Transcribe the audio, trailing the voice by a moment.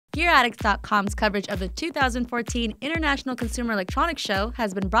GearAddix.com's coverage of the 2014 International Consumer Electronics Show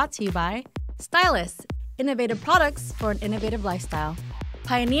has been brought to you by Stylus, innovative products for an innovative lifestyle.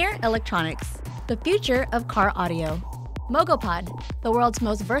 Pioneer Electronics, the future of car audio. Mogopod, the world's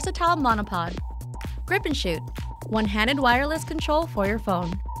most versatile monopod. Grip and Shoot, one-handed wireless control for your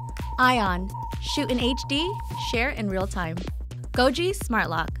phone. Ion, shoot in HD, share in real time. Goji Smart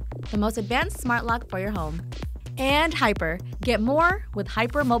Lock, the most advanced smart lock for your home. And Hyper, get more with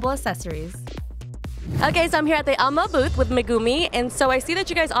Hyper mobile accessories. Okay, so I'm here at the Elmo booth with Megumi, and so I see that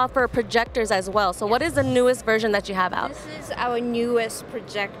you guys offer projectors as well. So what is the newest version that you have out? This is our newest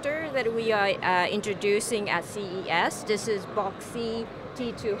projector that we are introducing at CES. This is BOXi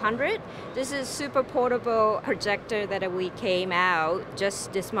T-200. This is super portable projector that we came out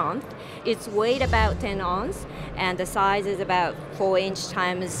just this month. It's weighed about 10 ounces, and the size is about 4 inch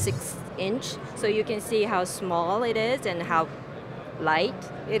times 6 inch. So you can see how small it is and how light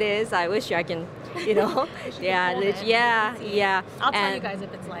it is. I wish I can, you know, yeah. I'll tell you guys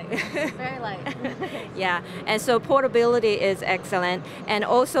if it's light. It's very light. Yeah, and so portability is excellent, and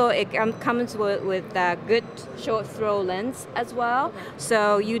also it comes with a good short throw lens as well. Okay.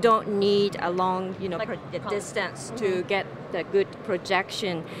 So you don't need a long, distance to get the good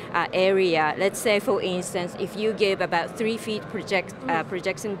projection area. Let's say, for instance, if you give about 3 feet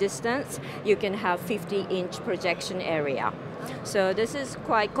projection distance, you can have 50-inch projection area. So this is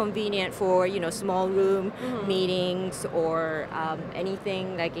quite convenient for small room meetings or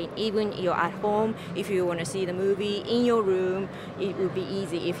anything, like even you're at home, if you want to see the movie in your room, it will be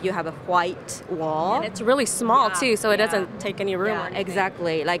easy if you have a white wall. And it's really small too, so it doesn't take any room. Yeah,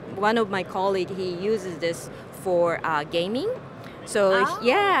 exactly. Like one of my colleagues, he uses this for gaming. So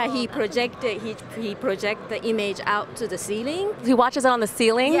he project the image out to the ceiling. He watches it on the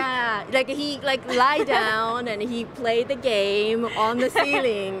ceiling? Yeah, like he lie down and he play the game on the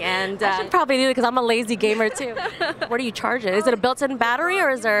ceiling. And I should probably do it because I'm a lazy gamer too. What do you charge it? Is it a built-in battery or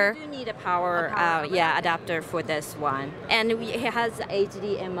is there? You do need a power adapter for this one, and it has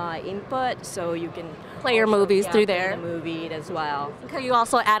HDMI input, so you can play your movies through there. Play the movie as well. Can you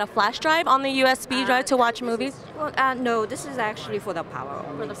also add a flash drive on the USB drive to watch movies? No, this is actually for the power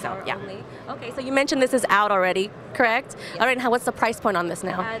only. For the power only. Okay, so you mentioned this is out already, correct? Yes. All right, and what's the price point on this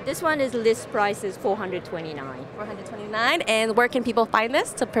now? This one is list price is $429. $429, and where can people find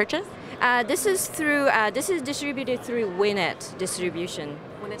this to purchase? This is distributed through Winnet distribution.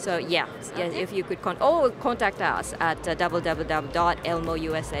 So if you could contact us at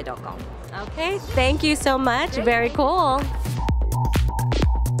www.elmousa.com. Okay, thank you so much. Very cool.